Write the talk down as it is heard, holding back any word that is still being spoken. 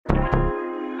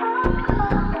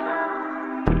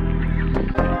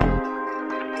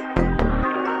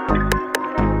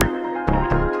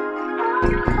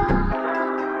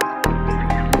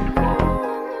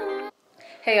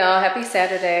Hey y'all, happy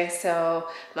Saturday. So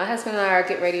my husband and I are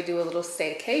getting ready to do a little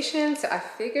staycation. So I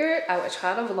figured I would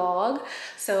try to vlog.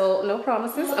 So no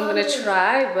promises, I'm gonna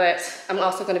try, but I'm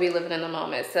also gonna be living in the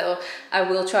moment. So I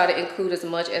will try to include as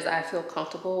much as I feel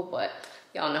comfortable, but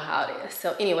y'all know how it is.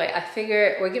 So anyway, I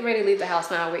figured we're getting ready to leave the house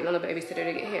now, waiting on the babysitter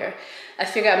to get here. I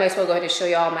figured I might as well go ahead and show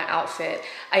y'all my outfit.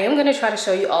 I am gonna try to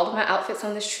show you all of my outfits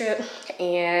on this trip.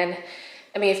 And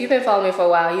I mean, if you've been following me for a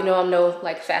while, you know I'm no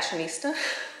like fashionista.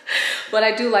 But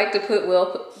I do like to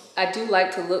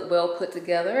look well put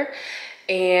together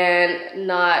and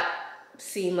not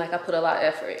seem like I put a lot of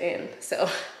effort in. So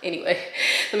anyway,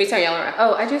 let me turn y'all around.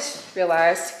 Oh, I just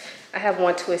realized I have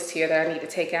one twist here that I need to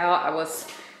take out.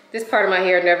 This part of my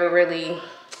hair never really,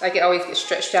 like, it always gets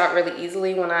stretched out really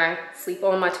easily when I sleep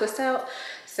on my twist out.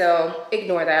 So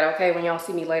ignore that, okay? When y'all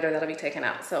see me later, that'll be taken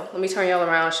out. So let me turn y'all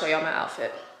around and show y'all my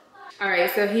outfit. All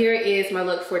right, so here is my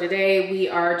look for today. We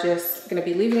are just gonna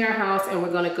be leaving our house and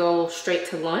we're gonna go straight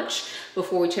to lunch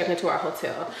before we check into our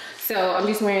hotel. So I'm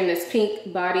just wearing this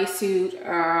pink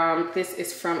bodysuit. This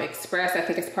is from Express. I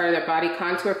think it's part of their body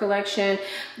contour collection.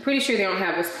 I'm pretty sure they don't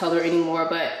have this color anymore,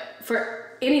 but for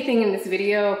anything in this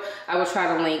video, I will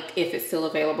try to link if it's still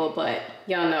available, but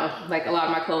y'all know, like, a lot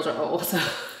of my clothes are old, so.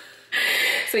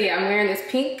 So yeah, I'm wearing this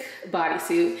pink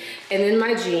bodysuit, and then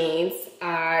my jeans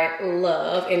I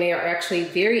love, and they are actually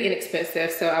very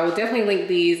inexpensive, so I will definitely link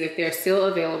these if they're still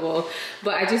available.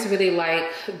 But I just really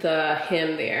like the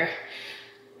hem there.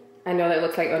 I know that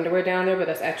looks like underwear down there, but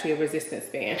that's actually a resistance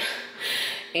band.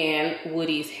 And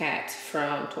Woody's hat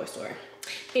from Toy Story.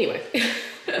 Anyway,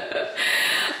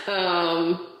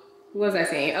 what was I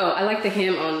saying? Oh, I like the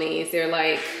hem on these. They're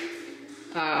like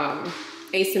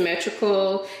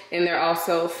asymmetrical, and they're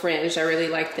also fringed. I really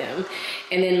like them.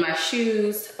 And then my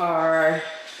shoes are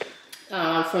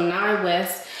from Nine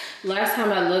West. Last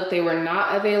time I looked, they were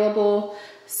not available,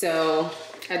 so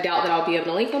I doubt that I'll be able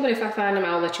to link them, but if I find them,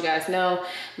 I'll let you guys know.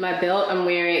 My belt I'm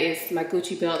wearing is my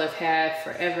Gucci belt I've had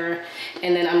forever.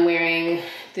 And then I'm wearing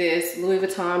this Louis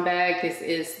Vuitton bag. This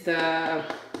is the,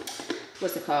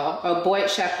 what's it called? A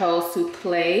Boyette Chapel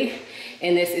Souffle,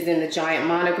 and this is in the giant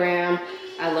monogram.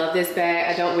 I love this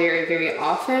bag. I don't wear it very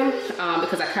often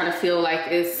because I kind of feel like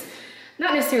it's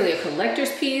not necessarily a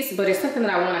collector's piece, but it's something that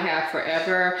I want to have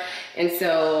forever. And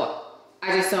so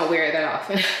I just don't wear it that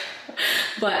often.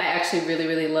 But I actually really,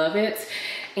 really love it.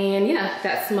 And yeah,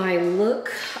 that's my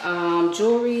look.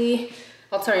 Jewelry.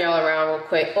 I'll turn y'all around real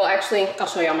quick. Well, actually, I'll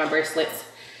show y'all my bracelets.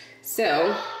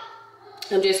 So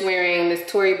I'm just wearing this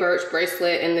Tory Burch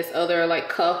bracelet and this other like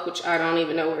cuff, which I don't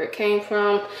even know where it came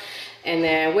from. And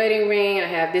then wedding ring, I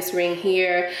have this ring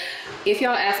here. If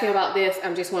y'all ask me about this,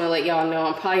 I just want to let y'all know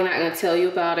I'm probably not going to tell you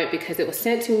about it because it was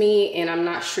sent to me and I'm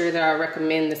not sure that I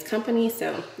recommend this company.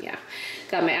 So yeah,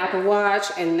 got my Apple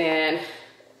Watch, and then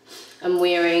I'm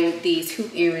wearing these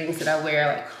hoop earrings that I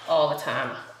wear like all the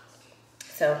time.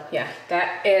 So yeah,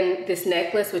 that and this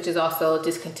necklace, which is also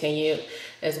discontinued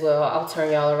as well. I'll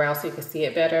turn y'all around so you can see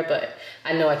it better, but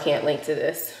I know I can't link to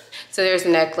this. So there's the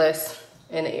necklace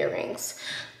and the earrings.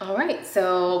 All right,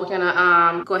 so we're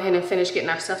gonna go ahead and finish getting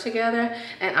our stuff together,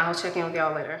 and I'll check in with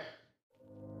y'all later.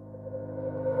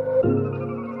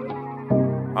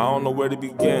 I don't know where to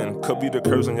begin. Could be the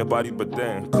curves on your body, but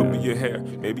then could be your hair,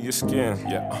 maybe your skin.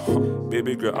 Yeah,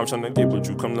 baby girl, I'm trying to get with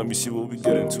you. Come, let me see what we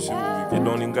get into. It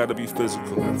don't even gotta be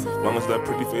physical, long as that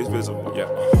pretty face visible. Yeah.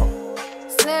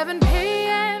 7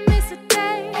 p.m. it's a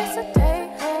day. It's a day.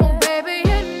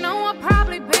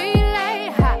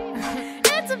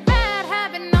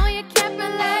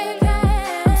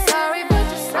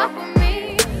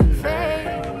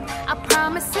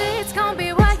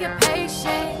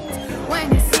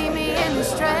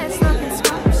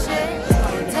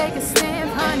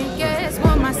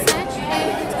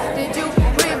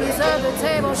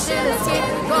 Should've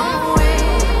kept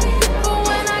going, but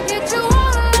when I get you all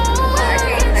alone, I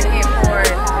can't pour it.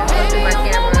 I'll do my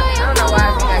camera. I don't know why I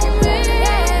think I can pour it.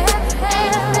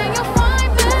 Anything you'll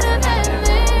find better than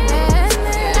this.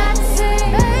 That's it,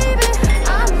 baby.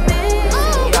 I'm in.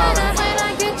 When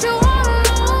I get you all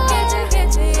alone,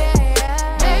 get you, yeah.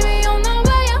 Baby, you'll know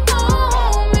where your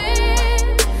home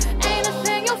is. Ain't a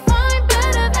thing you'll find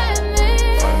better than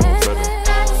this.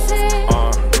 That's it.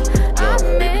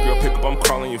 I'm in. I'm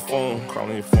calling your phone,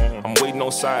 I'm waiting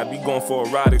outside, we going for a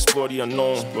ride, explore the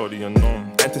unknown,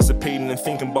 Anticipating and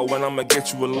thinking about when I'ma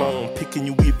get you alone. Picking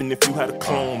you even if you had a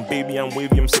clone. Baby, I'm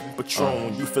wavy, I'm sipping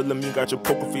Patron. You feeling me, got your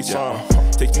poker face on.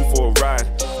 Take you for a ride,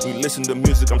 we listen to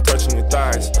music, I'm touching your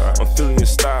thighs. I'm feeling your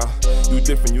style, you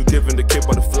different, you giving the kid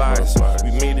butterflies.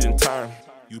 We made it in time,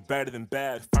 you better than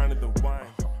bad, finer than wine.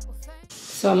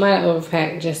 So I might have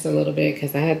overpacked just a little bit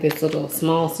because I had this little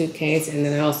small suitcase, and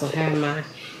then I also have my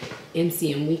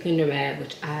MCM weekender bag,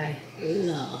 which I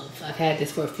love. I've had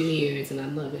this for a few years and I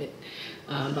love it.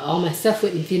 But all my stuff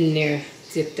wouldn't fit in there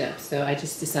zipped up, so I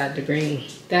just decided to bring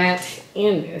that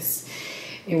and this.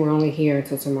 And we're only here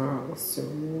until tomorrow, so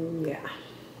yeah.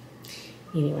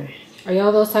 Anyway, are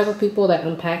y'all those type of people that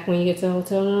unpack when you get to the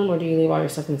hotel room, or do you leave all your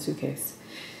stuff in the suitcase?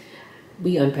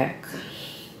 We unpack.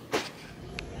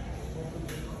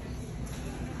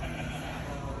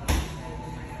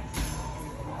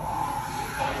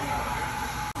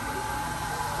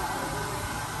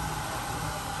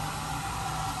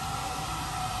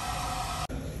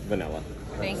 Vanilla.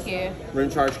 Thank you. Room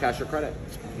charge, cash or credit?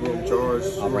 Room charge.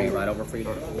 I'll bring it right over for you.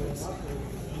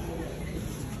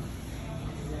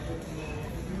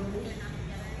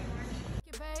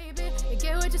 You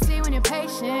get what you see when you're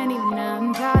patient. Even now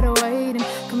I'm tired of waiting.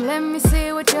 Come let me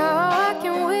see what you're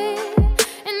working with,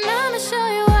 and I'ma show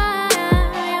you why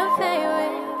I'm your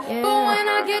favorite. Yeah. But when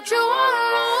I get you all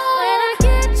alone, when I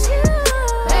get you,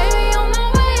 baby, on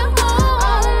my way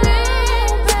home,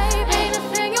 baby, ain't a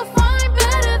thing you'll find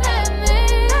better than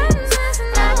this.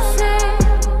 That's it,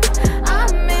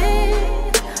 I'm in.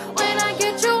 When I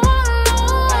get you all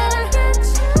alone, when I get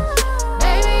you,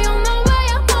 baby, on my way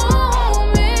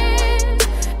home,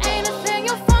 ain't a thing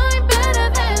you'll find better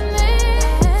than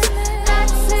this.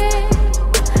 That's it,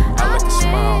 I like your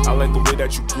smile, I like the way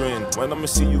that you grin. When I'ma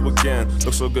see you again,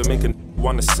 look so good, making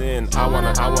wanna sin. I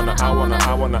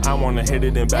wanna hit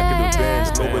it in back of the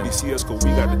Benz. Nobody see us cause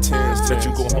we got the tens. Let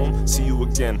you go home, see you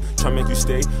again. Try make you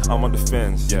stay, I'm on the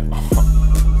fence. Yeah.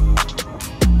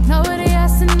 nobody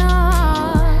has to know.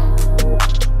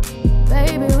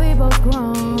 Baby, we both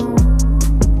grown.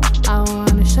 I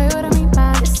wanna show you what I mean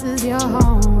by this is your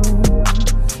home.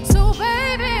 So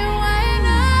baby, why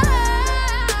not?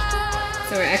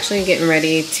 So we're actually getting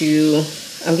ready to,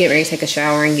 I'm getting ready to take a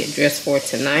shower and get dressed for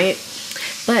tonight.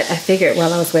 But I figured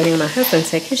while I was waiting on my husband to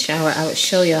take his shower, I would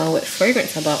show y'all what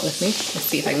fragrance I bought with me. Let's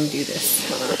see if I can do this.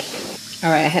 Hold on. All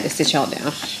right, I had to sit y'all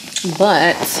down.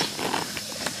 But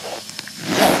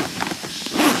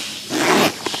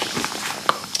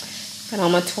got all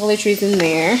my toiletries in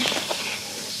there.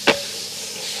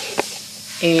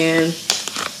 And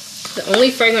the only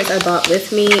fragrance I bought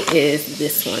with me is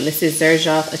this one. This is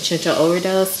Xerjoff Acento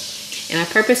Overdose. And I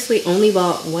purposely only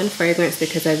bought one fragrance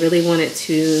because I really wanted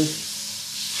to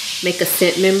make a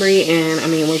scent memory. And I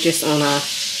mean, we're just on a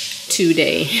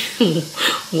 2-day,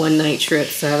 1-night trip.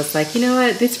 So I was like, you know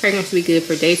what? This fragrance would be good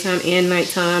for daytime and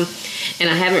nighttime. And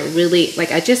I haven't really,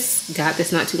 like, I just got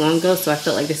this not too long ago. So I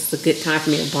felt like this is a good time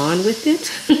for me to bond with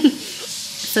it.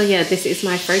 So yeah, this is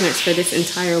my fragrance for this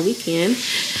entire weekend.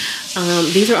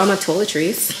 These are all my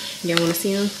toiletries. Y'all want to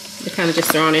see them? They're kind of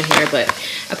just thrown in here, but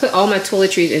I put all my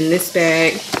toiletries in this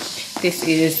bag. This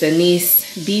is the Nice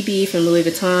BB from Louis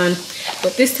Vuitton,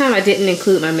 but this time I didn't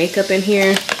include my makeup in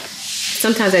here.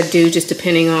 Sometimes I do, just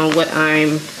depending on what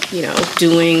I'm, you know,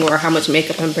 doing or how much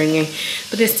makeup I'm bringing.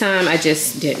 But this time I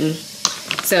just didn't.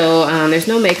 So there's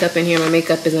no makeup in here. My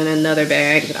makeup is in another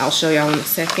bag that I'll show y'all in a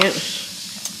second.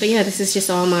 But yeah, this is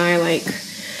just all my like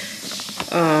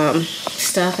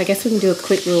stuff. I guess we can do a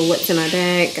quick little what's in my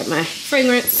bag. Got my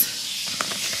fragrance,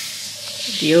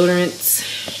 deodorants,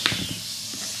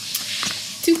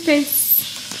 toothpaste,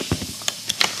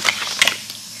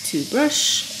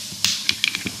 toothbrush,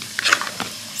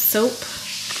 soap.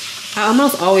 I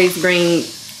almost always bring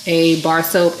a bar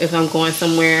soap if I'm going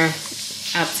somewhere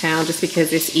out of town just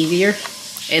because it's easier.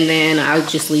 And then I'll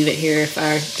just leave it here if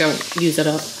I don't use it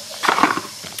up.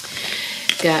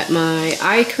 Got my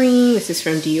eye cream. This is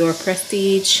from Dior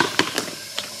Prestige.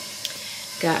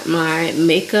 Got my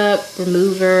makeup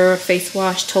remover face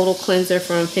wash total cleanser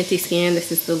from Fenty Skin.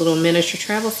 This is the little miniature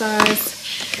travel size.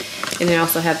 And then I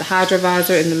also have the Hydra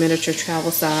Visor in the miniature travel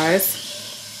size.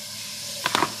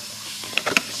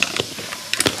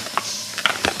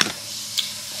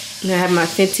 And I have my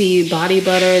Fenty body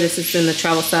butter. This is in the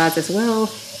travel size as well.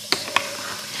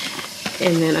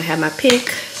 And then I have my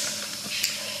pick,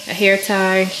 a hair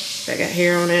tie. I got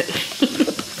hair on it.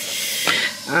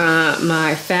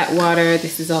 My fat water.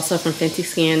 This is also from Fenty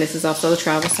Skin. This is also the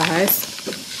travel size.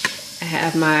 I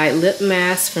have my lip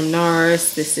mask from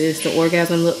NARS. This is the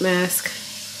Orgasm lip mask.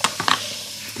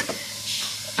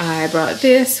 I brought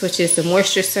this, which is the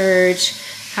Moisture Surge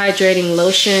Hydrating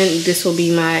Lotion. This will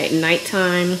be my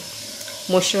nighttime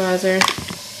moisturizer.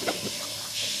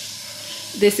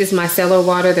 This is my cellar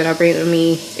water that I bring with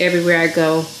me everywhere I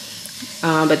go.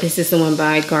 But this is the one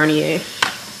by Garnier.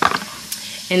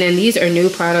 And then these are new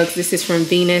products. This is from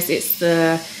Venus. It's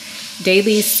the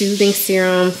Daily Soothing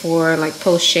Serum for like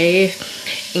post shave.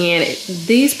 And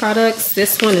these products,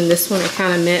 this one and this one, are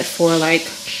kind of meant for like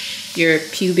your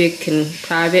pubic and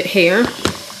private hair.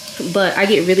 But I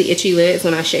get really itchy legs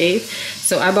when I shave.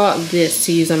 So I bought this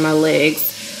to use on my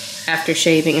legs after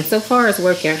shaving. And so far it's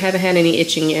working. I haven't had any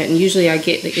itching yet. And usually I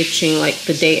get the itching like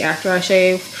the day after I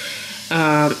shave.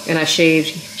 And I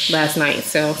shaved last night.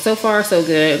 So far so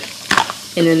good.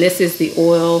 And then this is the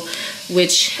oil,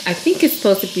 which I think is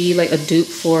supposed to be like a dupe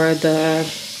for the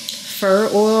fur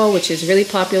oil, which is really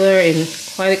popular and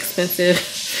quite expensive.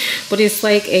 But it's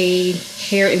like a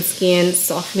hair and skin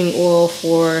softening oil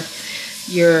for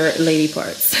your lady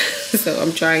parts. So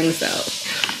I'm trying this out.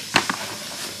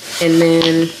 And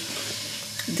then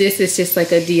this is just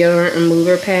like a deodorant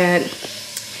remover pad.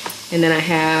 And then I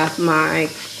have my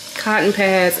cotton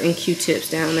pads and Q-tips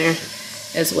down there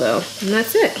as well. And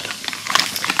that's it.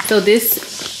 So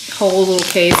this whole little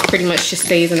case pretty much just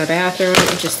stays in the bathroom.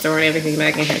 I'm just throwing everything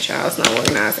back in here, child. It's not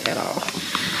organized at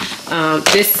all.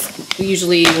 This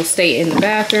usually will stay in the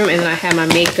bathroom. And then I have my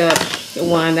makeup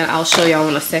one that I'll show y'all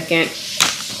in a second.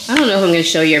 I don't know if I'm going to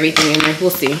show you everything in there. We'll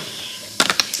see.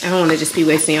 I don't want to just be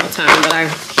wasting y'all time, but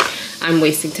I'm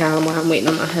wasting time while I'm waiting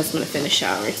on my husband to finish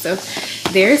showering. So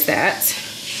there's that.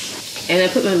 And I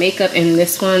put my makeup in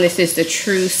this one. This is the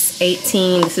Truce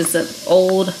 18. This is an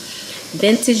old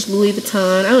vintage Louis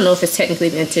Vuitton. I don't know if it's technically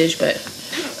vintage, but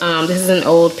this is an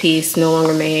old piece, no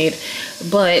longer made.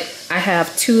 But I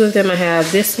have two of them. I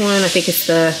have this one. I think it's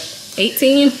the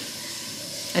 18,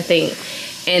 I think.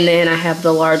 And then I have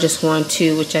the largest one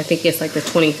too, which I think is like the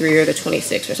 23 or the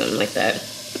 26 or something like that.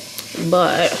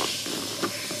 But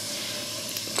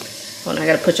hold on, I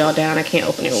gotta put y'all down. I can't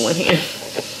open it with one hand.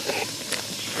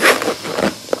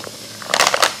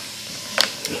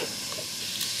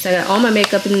 So I got all my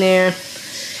makeup in there,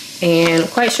 and I'm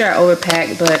quite sure I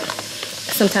overpacked, but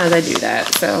sometimes I do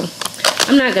that. So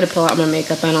I'm not gonna pull out my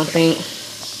makeup, I don't think.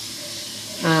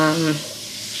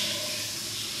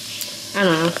 I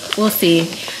don't know. We'll see.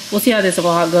 We'll see how this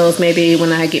vlog goes. Maybe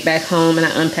when I get back home and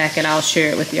I unpack it, I'll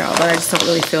share it with y'all. But I just don't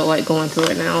really feel like going through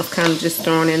it now. It's kind of just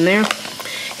thrown in there.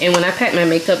 And when I pack my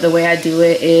makeup, the way I do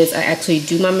it is I actually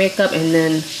do my makeup and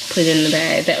then put it in the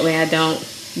bag. That way I don't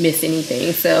miss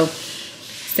anything. So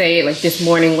say like this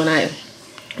morning when I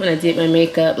did my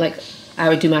makeup, like I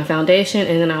would do my foundation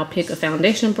and then I'll pick a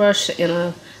foundation brush and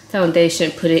a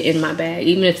foundation, put it in my bag,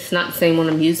 even if it's not the same one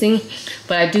I'm using.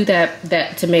 But I do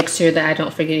that to make sure that I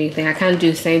don't forget anything. I kind of do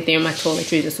the same thing with my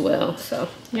toiletries as well. So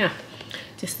yeah,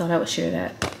 just thought I would share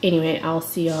that. Anyway, I'll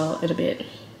see y'all in a bit.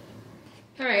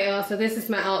 All right, y'all, so this is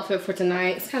my outfit for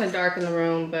tonight. It's kind of dark in the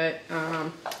room, but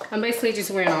I'm basically just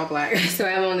wearing all black. So I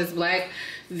have on this black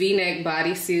V-neck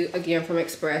bodysuit, again from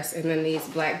Express, and then these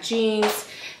black jeans,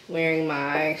 wearing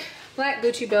my black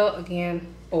Gucci belt,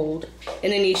 again, old.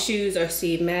 And then these shoes are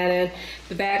Steve Madden.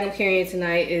 The bag I'm carrying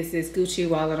tonight is this Gucci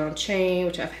wallet on chain,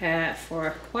 which I've had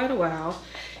for quite a while.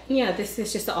 And yeah, this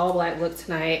is just an all black look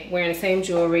tonight, wearing the same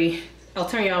jewelry. I'll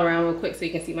turn y'all around real quick so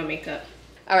you can see my makeup.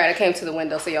 All right, I came to the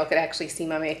window so y'all could actually see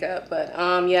my makeup. But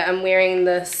yeah, I'm wearing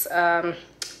this,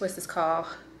 what's this called?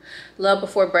 Love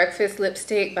Before Breakfast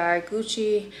lipstick by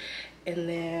Gucci. And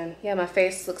then, yeah, my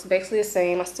face looks basically the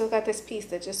same. I still got this piece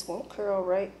that just won't curl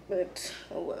right, but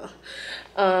oh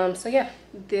well. So yeah,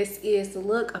 this is the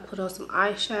look. I put on some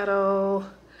eyeshadow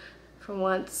for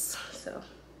once. So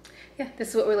yeah, this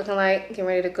is what we're looking like. Getting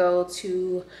ready to go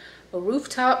to a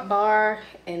rooftop bar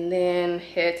and then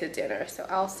head to dinner. So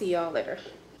I'll see y'all later.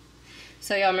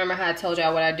 So y'all remember how I told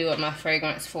y'all what I do with my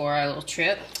fragrance for a little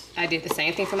trip? I did the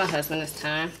same thing for my husband this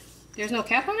time. There's no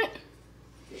cap on it?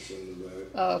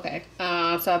 Oh, okay.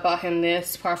 So I bought him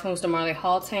this Parfums de Marley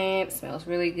Hautane. It smells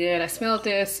really good. I smelled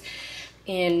this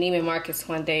in Neiman Marcus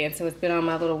one day, and so it's been on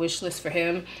my little wish list for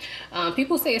him.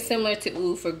 People say it's similar to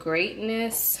Oud for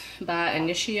Greatness by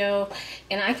Initio,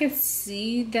 and I can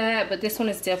see that, but this one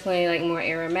is definitely like more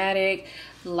aromatic,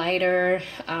 lighter,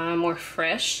 more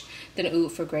fresh than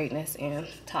Oud for Greatness, and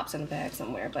Top's in the bag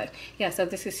somewhere. But yeah, so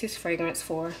this is his fragrance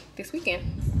for this weekend.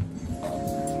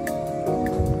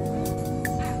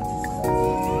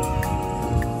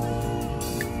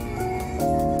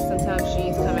 Sometimes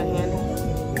jeans come in handy.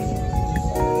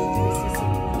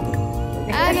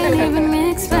 I can't even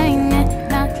explain it,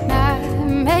 nah.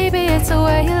 Maybe it's the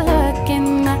way you look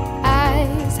in my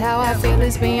eyes. How I feel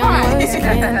is beyond words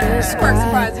can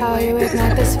describe. How you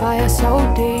ignite this fire so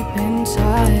deep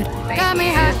inside. Got me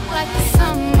hot like the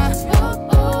summer.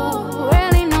 Ooh,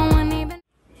 really no one even.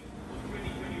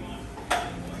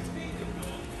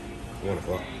 1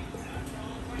 o'clock.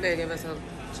 They give us a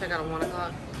check out at 1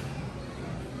 o'clock.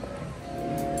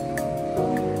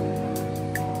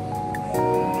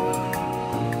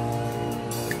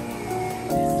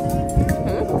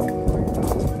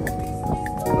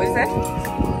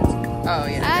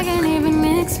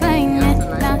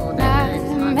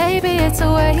 it's the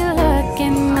way you look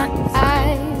in my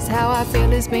eyes. How I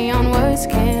feel is beyond words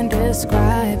can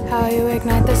describe. How you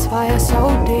ignite this fire so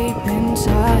deep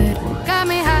inside. Got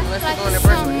me hot like the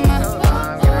summer.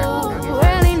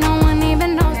 Really no one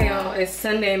even knows. Hey y'all, it's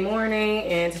Sunday morning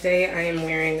and today I am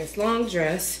wearing this long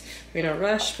dress. We're in a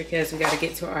rush because we got to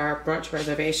get to our brunch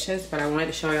reservations, but I wanted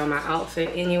to show y'all my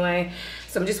outfit anyway.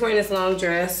 So I'm just wearing this long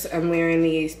dress. I'm wearing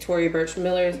these Tory Burch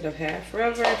Millers that I've had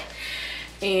forever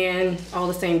and all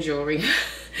the same jewelry.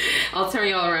 I'll turn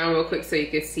y'all around real quick so you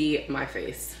can see my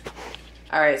face.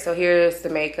 All right, so here's the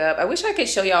makeup. I wish I could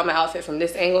show y'all my outfit from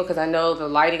this angle because I know the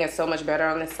lighting is so much better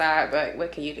on this side, but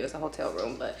what can you do? It's a hotel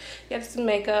room. But yeah, just some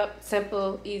makeup,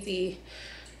 simple, easy.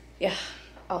 Yeah,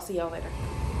 I'll see y'all later.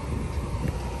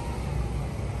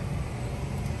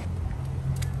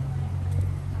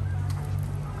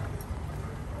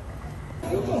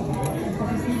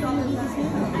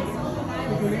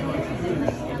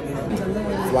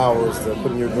 Flowers to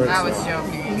put in your drinks. I was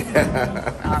joking.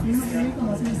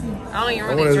 I don't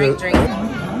even really drink.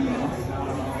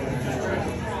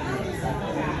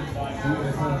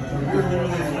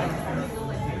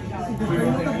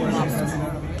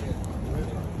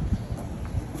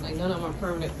 Like none of them are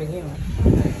permanent for him.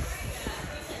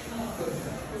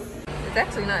 It's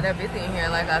actually not that busy in here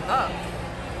like I thought.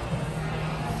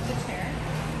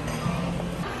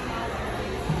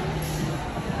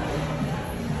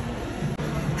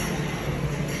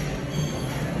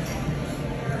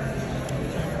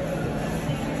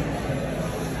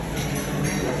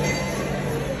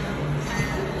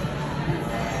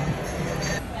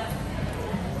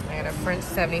 French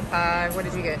 75. What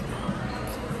did you get?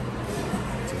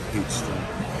 It's a peach drink.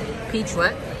 Peach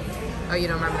what? Oh, you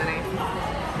don't remember the name?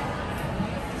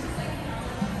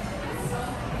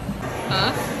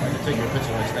 Huh? I can take your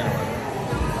picture when I stand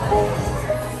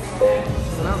It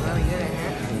smells really good in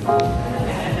here.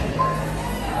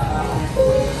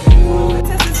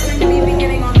 Test is going to be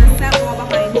beginning on the set wall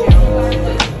behind you.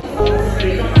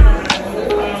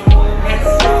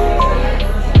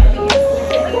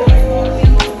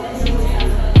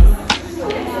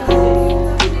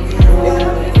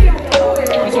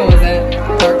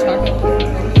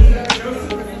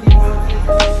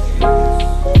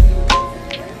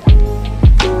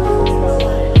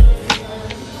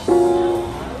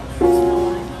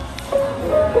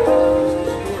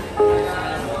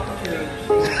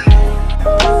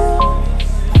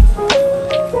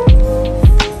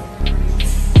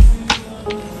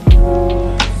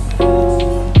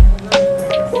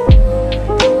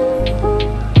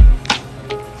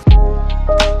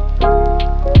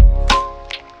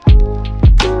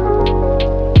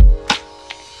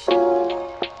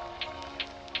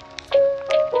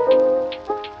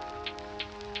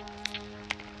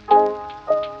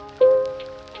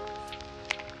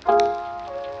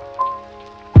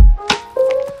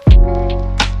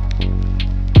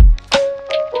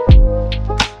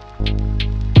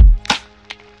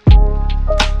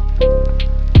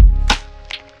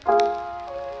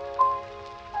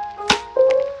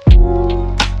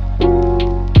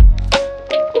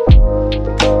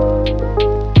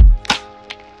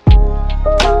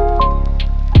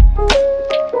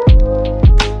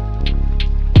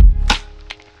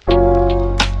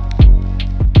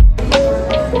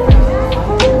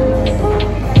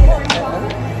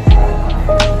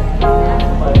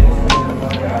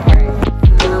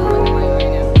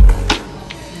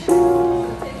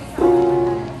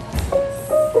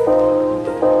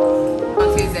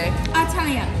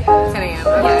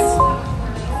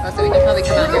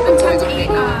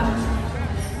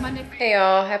 Hey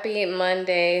y'all, happy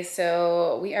Monday.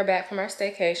 So we are back from our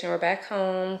staycation. We're back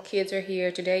home. Kids are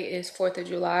here. Today is 4th of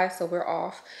July, so we're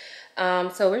off.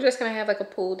 So we're just gonna have like a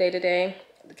pool day today.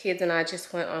 The kids and I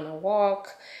just went on a walk.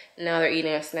 Now they're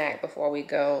eating a snack before we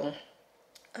go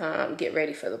get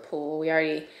ready for the pool.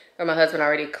 My husband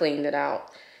already cleaned it out.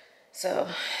 So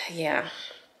yeah,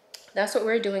 that's what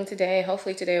we're doing today.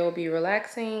 Hopefully today will be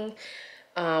relaxing.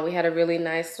 We had a really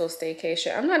nice little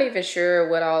staycation. I'm not even sure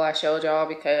what all I showed y'all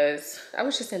because I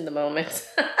was just in the moment.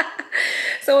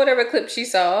 So whatever clips you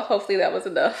saw, hopefully that was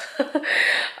enough.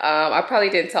 I probably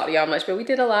didn't talk to y'all much, but we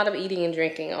did a lot of eating and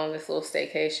drinking on this little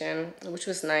staycation, which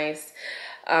was nice.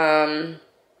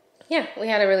 Yeah, we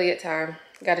had a really good time.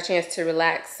 Got a chance to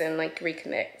relax and like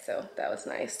reconnect, so that was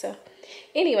nice. So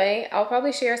anyway, I'll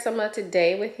probably share some of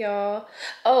today with y'all.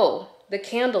 Oh, the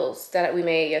candles that we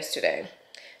made yesterday.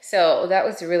 So that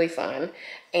was really fun.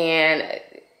 And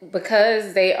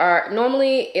because they are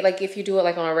normally, like if you do it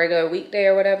like on a regular weekday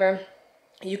or whatever,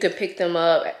 you could pick them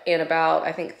up in about,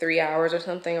 I think 3 hours or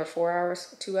something, or 4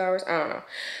 hours, 2 hours, I don't know.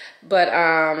 But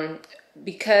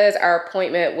because our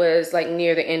appointment was like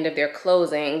near the end of their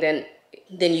closing, then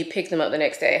you pick them up the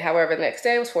next day. However, the next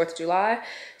day was 4th of July.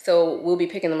 So we'll be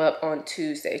picking them up on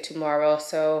Tuesday, tomorrow.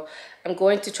 So I'm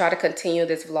going to try to continue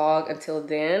this vlog until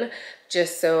then,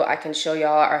 just so I can show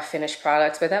y'all our finished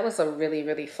products. But that was a really,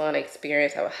 really fun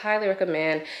experience. I would highly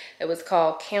recommend. It was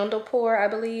called Candle Pour, I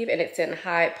believe, and it's in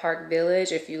Hyde Park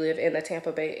Village if you live in the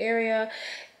Tampa Bay area.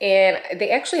 And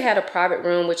they actually had a private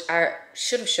room, which I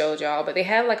should have showed y'all, but they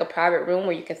have like a private room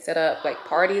where you can set up like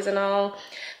parties and all.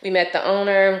 We met the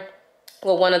owner,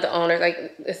 well, one of the owners,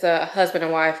 like it's a husband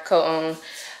and wife co-own.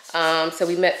 So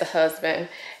we met the husband,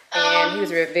 and he was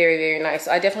very, very nice.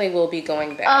 So I definitely will be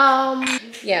going back.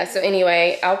 Yeah, so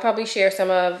anyway, I'll probably share some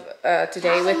of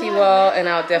today with you all, and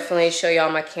I'll definitely show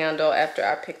y'all my candle after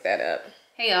I pick that up.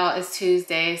 Hey y'all, it's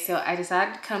Tuesday, so I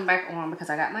decided to come back on because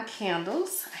I got my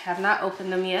candles. I have not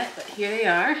opened them yet, but here they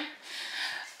are.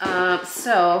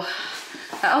 So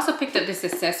I also picked up this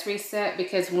accessory set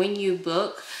because when you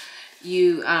book,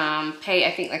 you pay,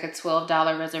 I think, like a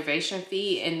 $12 reservation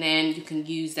fee, and then you can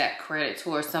use that credit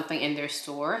towards something in their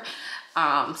store.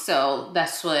 So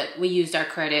that's what we used our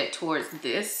credit towards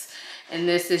this. And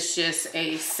this is just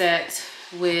a set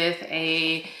with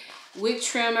a wig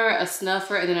trimmer, a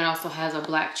snuffer, and then it also has a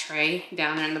black tray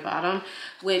down there in the bottom,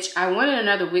 which I wanted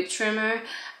another wig trimmer.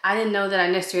 I didn't know that I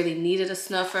necessarily needed a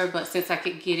snuffer, but since I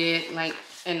could get it like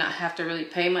and not have to really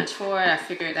pay much for it, I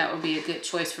figured that would be a good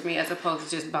choice for me as opposed to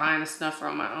just buying a snuffer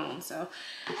on my own. So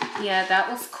yeah, that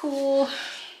was cool.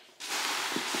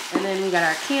 And then we got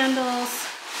our candles.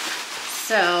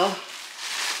 So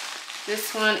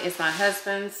this one is my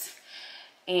husband's,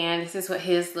 and this is what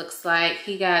his looks like.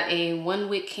 He got a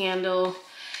 1-wick candle.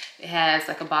 It has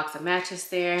like a box of matches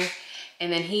there,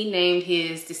 and then he named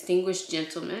his Distinguished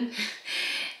Gentleman.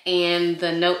 And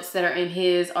the notes that are in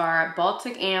his are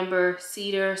Baltic Amber,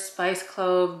 Cedar, Spice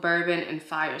Clove, Bourbon, and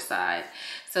Fireside.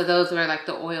 So those were like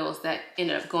the oils that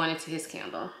ended up going into his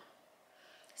candle.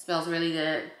 It smells really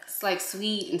good. It's like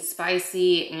sweet and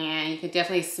spicy, and you can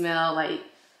definitely smell like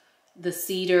the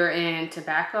cedar and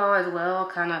tobacco as well.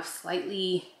 Kind of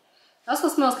slightly, it also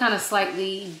smells kind of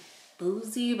slightly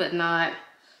boozy, but not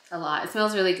a lot. It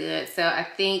smells really good. So I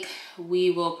think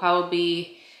we will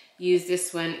probably use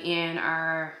this one in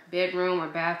our bedroom or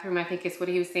bathroom. I think it's what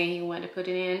he was saying he wanted to put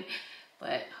it in,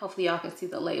 but hopefully y'all can see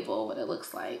the label, what it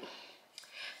looks like.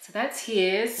 So that's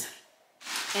his.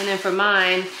 And then for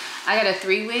mine, I got a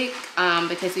 3-wick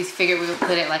because we figured we would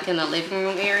put it like in the living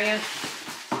room area.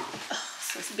 Oh,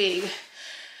 so it's big.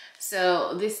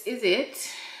 So this is it.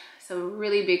 It's a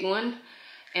really big one.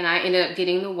 And I ended up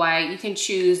getting the white. You can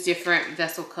choose different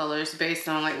vessel colors based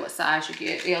on like what size you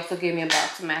get. They also gave me a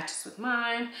box of matches with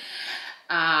mine.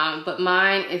 But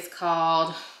mine is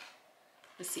called,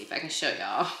 let's see if I can show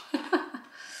y'all.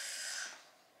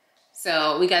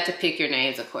 So we got to pick your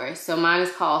names, of course. So mine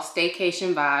is called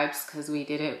Staycation Vibes because we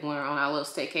did it when we were on our little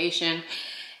staycation.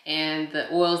 And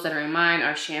the oils that are in mine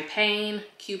are champagne,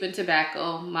 Cuban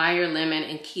tobacco, Meyer lemon,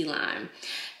 and key lime.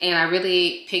 And I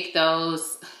really picked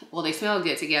those, well, they smell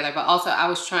good together, but also I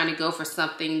was trying to go for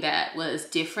something that was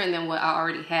different than what I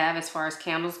already have as far as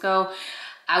candles go.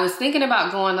 I was thinking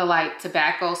about going to like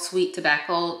tobacco, sweet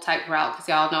tobacco type route, because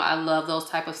y'all know I love those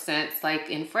type of scents, like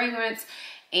in fragrance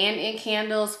and in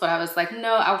candles. But I was like,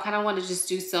 no, I kind of want to just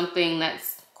do something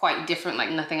that's quite different,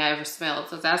 like nothing I ever smelled.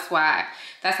 So that's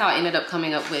how I ended up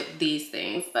coming up with these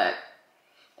things. But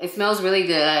it smells really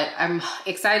good. I'm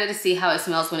excited to see how it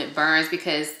smells when it burns,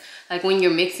 because like when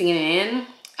you're mixing it in,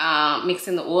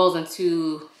 mixing the oils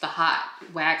into the hot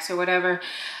wax or whatever,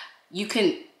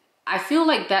 I feel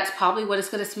like that's probably what it's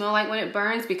gonna smell like when it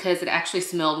burns, because it actually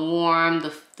smelled warm.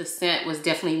 The scent was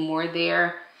definitely more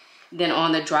there than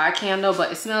on the dry candle,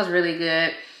 but it smells really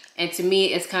good. And to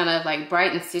me, it's kind of like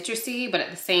bright and citrusy, but at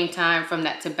the same time, from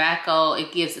that tobacco,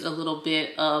 it gives it a little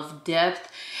bit of depth.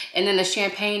 And then the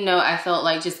champagne note, I felt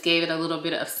like just gave it a little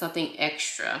bit of something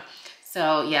extra.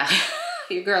 So yeah,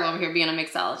 your girl over here being a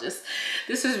mixologist.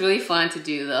 This was really fun to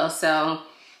do though. So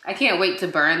I can't wait to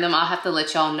burn them. I'll have to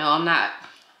let y'all know. I'm not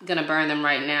gonna burn them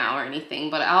right now or anything,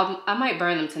 but I might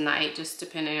burn them tonight, just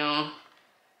depending on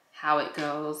how it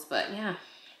goes. But yeah.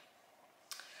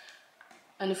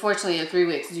 Unfortunately, the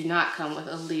 3-wicks do not come with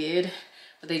a lid,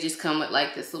 but they just come with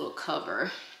like this little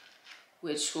cover,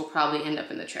 which will probably end up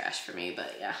in the trash for me.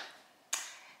 But yeah,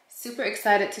 super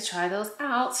excited to try those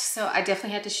out. So I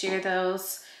definitely had to share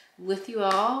those with you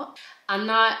all. I'm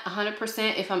not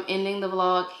 100% if I'm ending the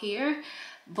vlog here,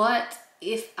 but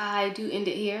if I do end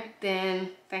it here, then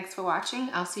thanks for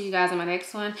watching. I'll see you guys in my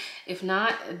next one. If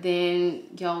not, then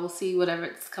y'all will see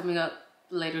whatever's coming up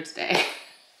later today.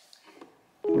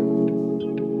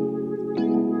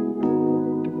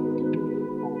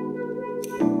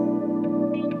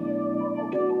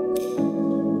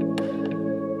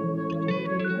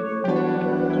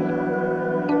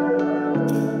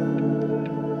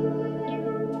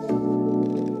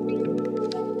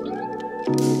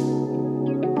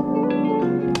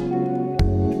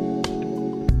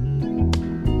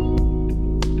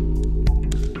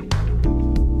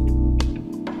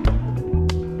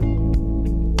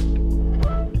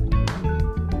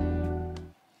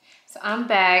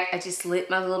 back. I just lit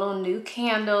my little new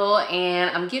candle and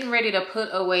I'm getting ready to put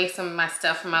away some of my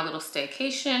stuff from my little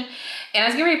staycation. And I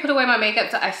was getting ready to put away my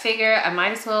makeup, so I figure I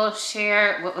might as well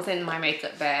share what was in my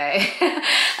makeup bag.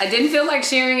 I didn't feel like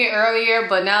sharing it earlier,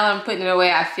 but now that I'm putting it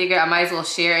away, I figure I might as well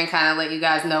share and kind of let you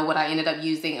guys know what I ended up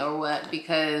using or what,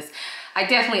 because I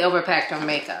definitely overpacked on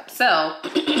makeup. So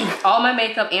all my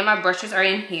makeup and my brushes are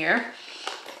in here.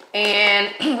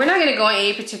 And we're not gonna go in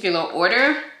any particular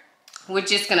order. We're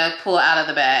just gonna pull out of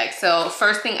the bag. So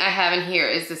first thing I have in here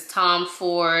is this Tom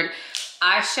Ford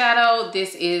eyeshadow.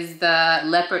 This is the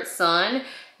Leopard Sun.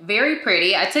 Very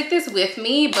pretty. I took this with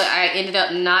me, but I ended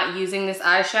up not using this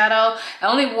eyeshadow. I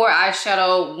only wore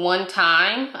eyeshadow one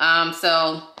time,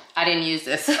 so I didn't use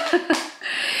this.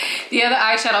 The other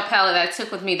eyeshadow palette that I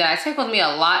took with me, that I take with me a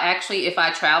lot actually if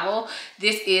I travel,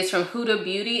 this is from Huda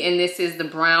Beauty, and this is the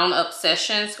Brown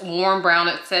Obsessions, Warm Brown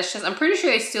Obsessions. I'm pretty sure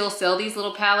they still sell these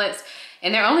little palettes,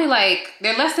 and they're only like,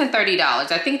 they're less than $30.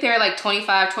 I think they're like $25,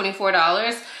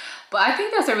 $24. But I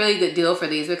think that's a really good deal for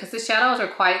these because the shadows are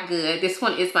quite good. This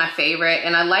one is my favorite,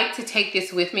 and I like to take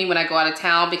this with me when I go out of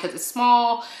town because it's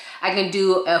small. I can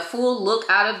do a full look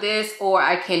out of this, or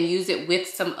I can use it with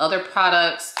some other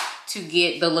products to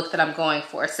get the look that I'm going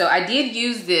for. So I did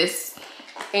use this,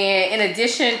 and in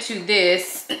addition to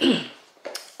this,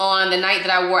 on the night that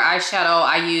I wore eyeshadow,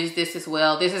 I used this as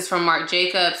well. This is from Marc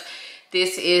Jacobs.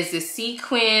 This is the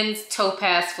See-Quins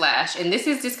Topaz Flash, and this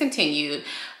is discontinued,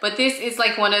 but this is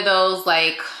like one of those,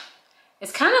 like,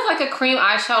 it's kind of like a cream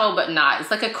eyeshadow, but not.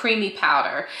 It's like a creamy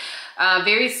powder.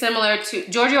 Very similar to,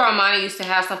 Giorgio Armani used to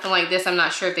have something like this. I'm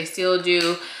not sure if they still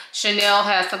do. Chanel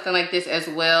has something like this as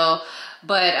well.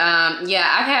 But yeah,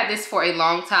 I've had this for a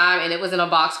long time, and it was in a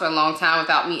box for a long time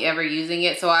without me ever using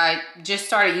it. So I just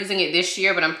started using it this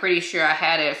year, but I'm pretty sure I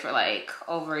had it for like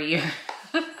over a year.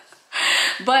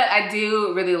 But I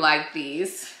do really like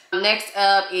these. Next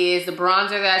up is the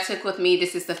bronzer that I took with me.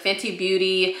 This is the Fenty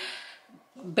Beauty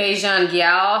Beijing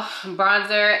Gal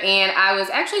bronzer, and I was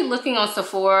actually looking on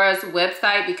Sephora's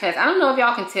website because I don't know if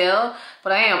y'all can tell,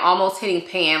 but I am almost hitting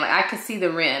pan. Like, I can see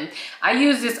the rim. I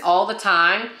use this all the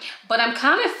time, but I'm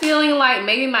kind of feeling like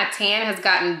maybe my tan has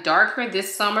gotten darker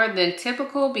this summer than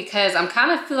typical because I'm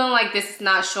kind of feeling like this is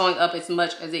not showing up as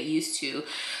much as it used to.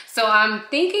 So I'm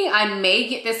thinking I may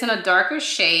get this in a darker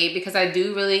shade because I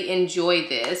do really enjoy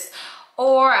this.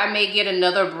 Or I may get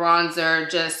another bronzer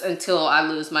just until I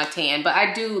lose my tan. But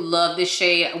I do love this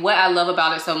shade. What I love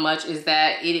about it so much is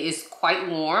that it is quite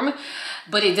warm,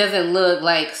 but it doesn't look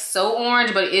like so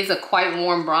orange, but it is a quite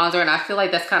warm bronzer, and I feel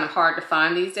like that's kind of hard to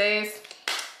find these days.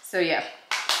 So yeah.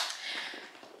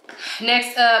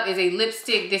 Next up is a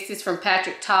lipstick. This is from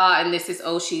Patrick Ta, and this is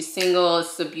Oh She's Single.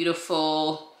 It's a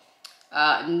beautiful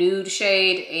nude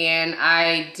shade, and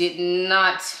I did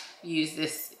not use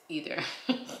this either.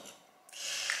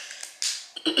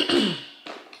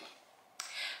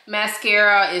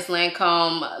 Mascara is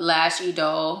Lancome Lash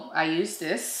Idole. I use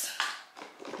this.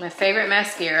 My favorite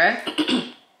mascara.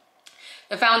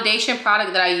 The foundation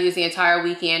product that I use the entire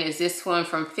weekend is this one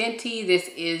from Fenty. This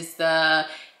is the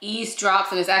Ease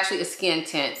Drops, and it's actually a skin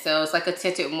tint. So it's like a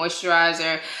tinted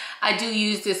moisturizer. I do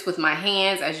use this with my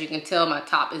hands. As you can tell, my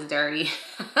top is dirty.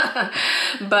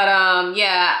 But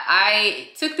yeah, I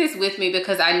took this with me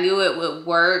because I knew it would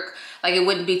work. Like, it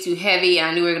wouldn't be too heavy, and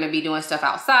I knew we were gonna be doing stuff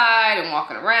outside and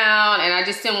walking around, and I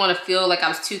just didn't want to feel like I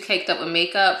was too caked up with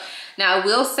makeup. Now, I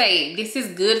will say this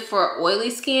is good for oily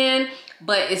skin,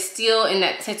 but it's still in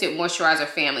that tinted moisturizer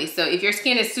family. So if your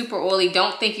skin is super oily,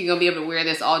 don't think you're gonna be able to wear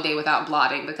this all day without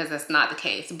blotting, because that's not the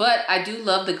case. But I do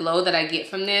love the glow that I get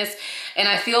from this, and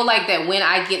I feel like that when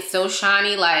I get so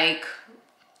shiny, like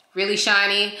really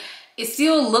shiny, it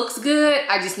still looks good.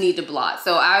 I just need to blot.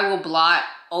 So I will blot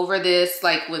over this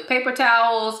like with paper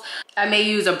towels. I may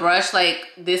use a brush like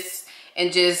this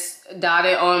and just dot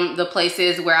it on the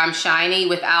places where I'm shiny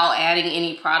without adding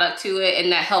any product to it, and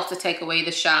that helps to take away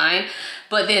the shine,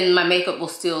 but then my makeup will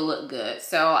still look good.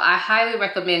 So I highly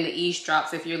recommend the Ease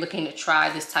Drops if you're looking to try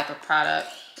this type of product.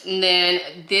 And then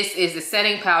this is the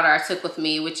setting powder I took with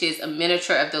me, which is a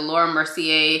miniature of the Laura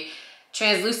Mercier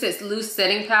translucent loose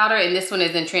setting powder, and this one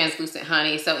is in translucent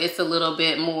honey, so it's a little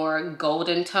bit more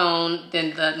golden tone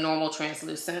than the normal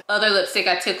translucent. Other lipstick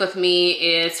I took with me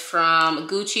is from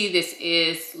Gucci. This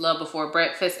is Love Before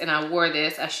Breakfast, and I wore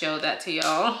this. I showed that to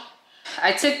y'all.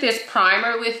 I took this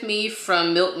primer with me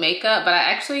from Milk Makeup, but I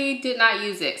actually did not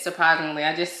use it, surprisingly.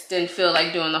 I just didn't feel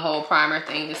like doing the whole primer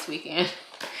thing this weekend.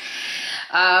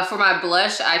 For my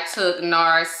blush, I took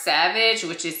NARS Savage,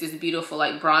 which is this beautiful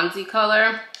like bronzy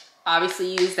color.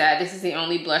 Obviously use that. This is the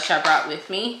only blush I brought with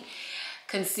me.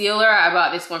 concealer. I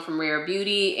bought this one from Rare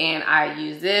Beauty and I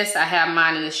use this. I have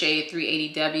mine in the shade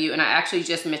 380W, and I actually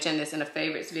just mentioned this in a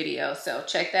favorites video, so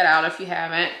check that out if you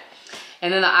haven't.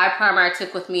 And then the eye primer I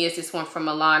took with me is this one from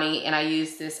Milani, and I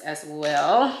use this as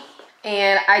well.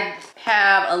 And I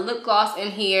have a lip gloss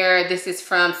in here. This is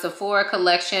from Sephora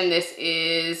collection. It's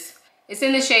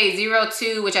in the shade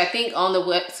 02, which I think on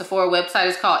the Sephora website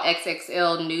is called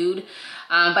XXL Nude.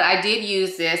 But I did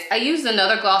use this. I used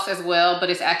another gloss as well,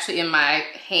 but it's actually in my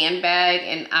handbag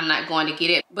and I'm not going to get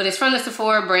it. But it's from the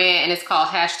Sephora brand and it's called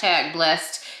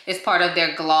 #Blessed. It's part of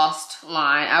their glossed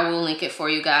line. I will link it for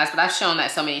you guys, but I've shown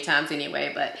that so many times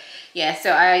anyway. But yeah,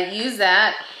 so I use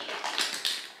that.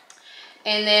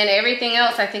 And then everything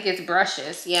else I think is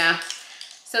brushes, yeah.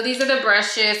 So these are the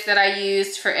brushes that I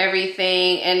used for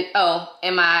everything. And oh,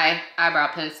 and my eyebrow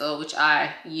pencil, which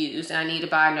I used. And I need to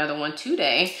buy another one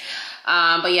today.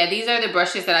 But yeah, these are the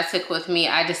brushes that I took with me.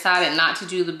 I decided not to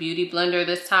do the beauty blender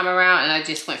this time around, and I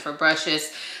just went for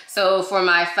brushes. So for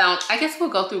my I guess we'll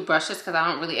go through brushes because I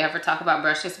don't really ever talk about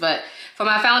brushes, but for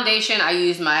my foundation, I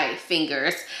use my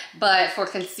fingers. But for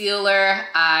concealer,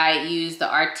 I use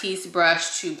the Artiste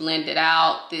brush to blend it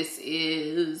out. This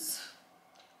is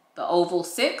the Oval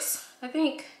 6, I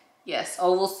think. Yes,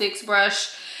 Oval 6 brush.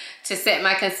 To set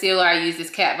my concealer, I use this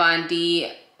Kat Von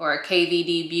D or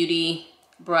KVD Beauty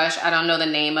brush. I don't know the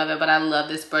name of it, but I love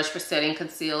this brush for setting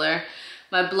concealer.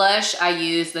 My blush, I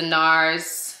use the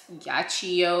NARS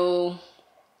Yachio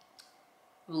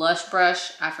blush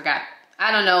brush. I forgot.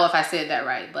 I don't know if I said that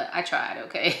right, but I tried,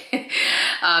 okay?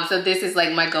 So this is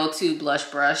like my go-to blush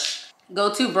brush.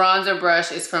 Go-to bronzer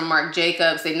brush is from Marc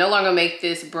Jacobs. They no longer make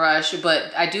this brush,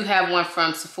 but I do have one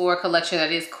from Sephora collection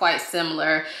that is quite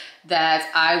similar that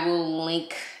I will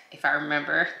link, if I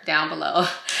remember, down below.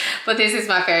 But this is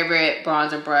my favorite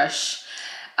bronzer brush.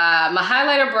 My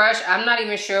highlighter brush, I'm not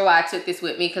even sure why I took this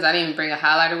with me because I didn't even bring a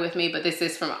highlighter with me, but this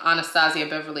is from Anastasia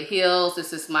Beverly Hills.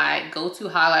 This is my go-to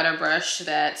highlighter brush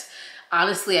that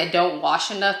honestly I don't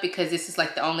wash enough because this is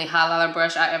like the only highlighter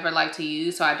brush I ever like to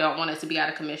use, so I don't want it to be out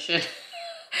of commission.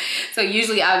 So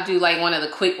usually I'll do like one of the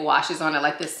quick washes on it,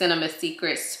 like the Cinema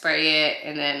Secret, spray it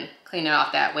and then clean it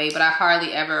off that way. But I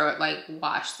hardly ever like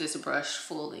wash this brush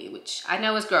fully, which I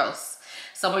know is gross.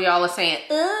 Some of y'all are saying,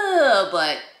 ugh,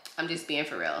 but I'm just being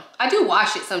for real. I do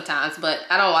wash it sometimes, but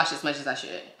I don't wash as much as I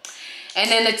should. And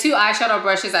then the two eyeshadow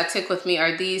brushes I took with me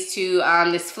are these two.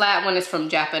 This flat one is from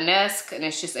Japanesque, and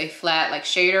it's just a flat like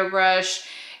shader brush.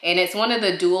 And it's one of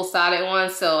the dual-sided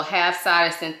ones, so half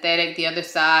side is synthetic, the other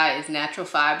side is natural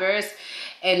fibers.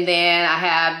 And then I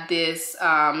have this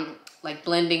like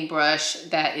blending brush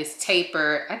that is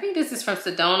tapered. I think this is from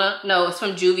Sedona. No, it's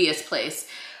from Juvia's Place.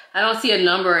 I don't see a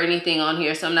number or anything on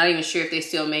here, so I'm not even sure if they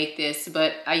still make this,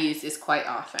 but I use this quite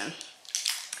often.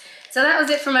 So that was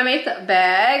it for my makeup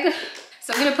bag.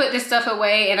 So I'm gonna put this stuff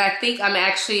away, and I think I'm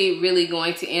actually really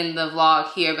going to end the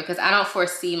vlog here because I don't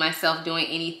foresee myself doing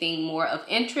anything more of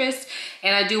interest,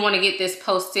 and I do want to get this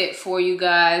posted for you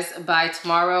guys by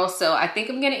tomorrow. So I think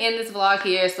I'm gonna end this vlog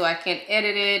here so I can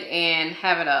edit it and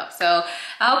have it up. So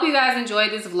I hope you guys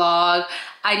enjoyed this vlog.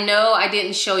 I know I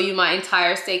didn't show you my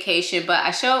entire staycation, but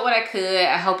I showed what I could.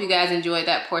 I hope you guys enjoyed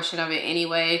that portion of it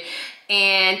anyway.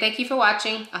 And thank you for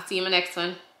watching. I'll see you in my next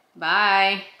one.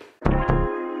 Bye.